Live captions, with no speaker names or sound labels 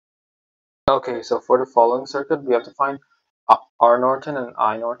Okay, so for the following circuit, we have to find R Norton and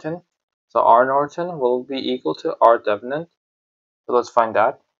I Norton. So R Norton will be equal to R Thevenin. So let's find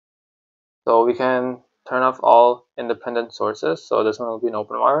that. So we can turn off all independent sources. So this one will be an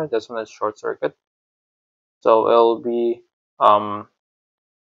open wire. This one is short circuit. So it'll be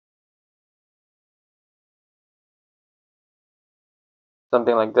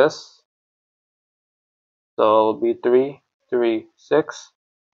something like this. So it'll be 3, 3, 6.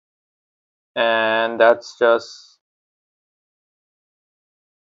 And that's just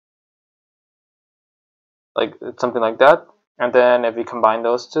like something like that. And then if we combine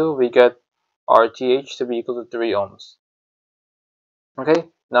those two, we get RTH to be equal to 3 ohms. Okay,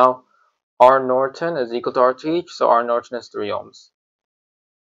 now R Norton is equal to RTH, so R Norton is 3 ohms.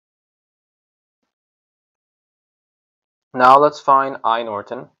 Now let's find I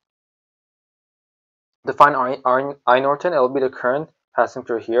Norton. To find I Norton, it'll be the current passing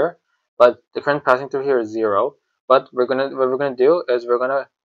through here, but the current passing through here is 0. But what we're gonna do is we're gonna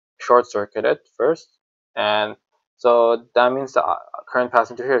short circuit it first, and so that means the current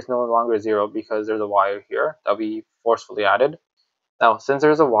passing through here is no longer 0 because there's a wire here that we forcefully added. Now, since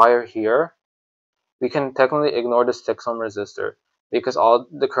there's a wire here, we can technically ignore the 6 ohm resistor because all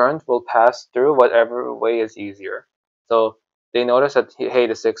the current will pass through whatever way is easier. So they notice that, hey,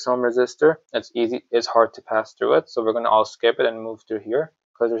 the 6 ohm resistor, it's hard to pass through it, so we're going to all skip it and move through here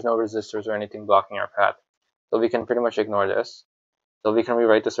because there's no resistors or anything blocking our path. So we can pretty much ignore this. So we can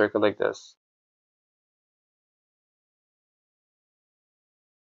rewrite the circuit like this.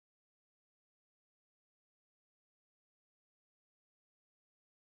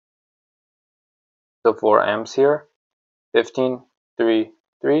 So 4 amps here, 15, 3,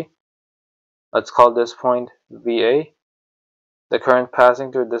 3. Let's call this point VA. The current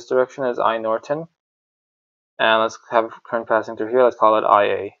passing through this direction is I Norton. And let's have current passing through here. Let's call it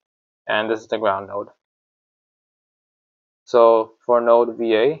IA. And this is the ground node. So for node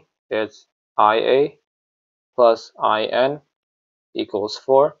VA, it's IA plus IN equals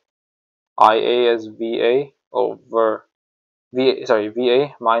 4. IA is VA over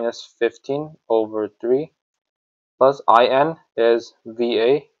VA minus 15 over 3 plus IN is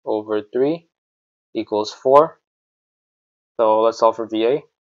VA over 3 equals 4. So let's solve for VA.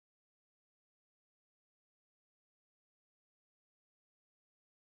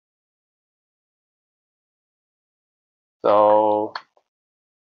 So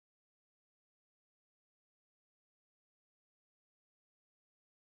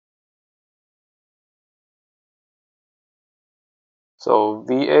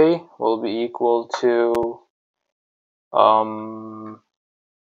VA will be equal to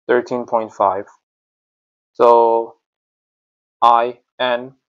 13.5. So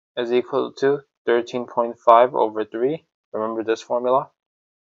IN is equal to 13.5 over 3. Remember this formula?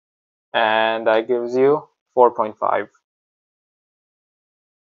 And that gives you 4.5.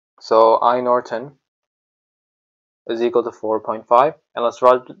 So I Norton is equal to 4.5. And let's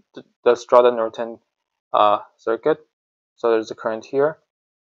draw the Norton circuit. So there's a current here,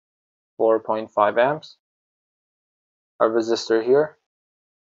 4.5 amps. A resistor here,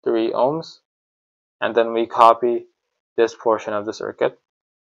 3 ohms. And then we copy this portion of the circuit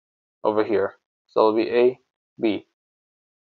over here. So it'll be A, B.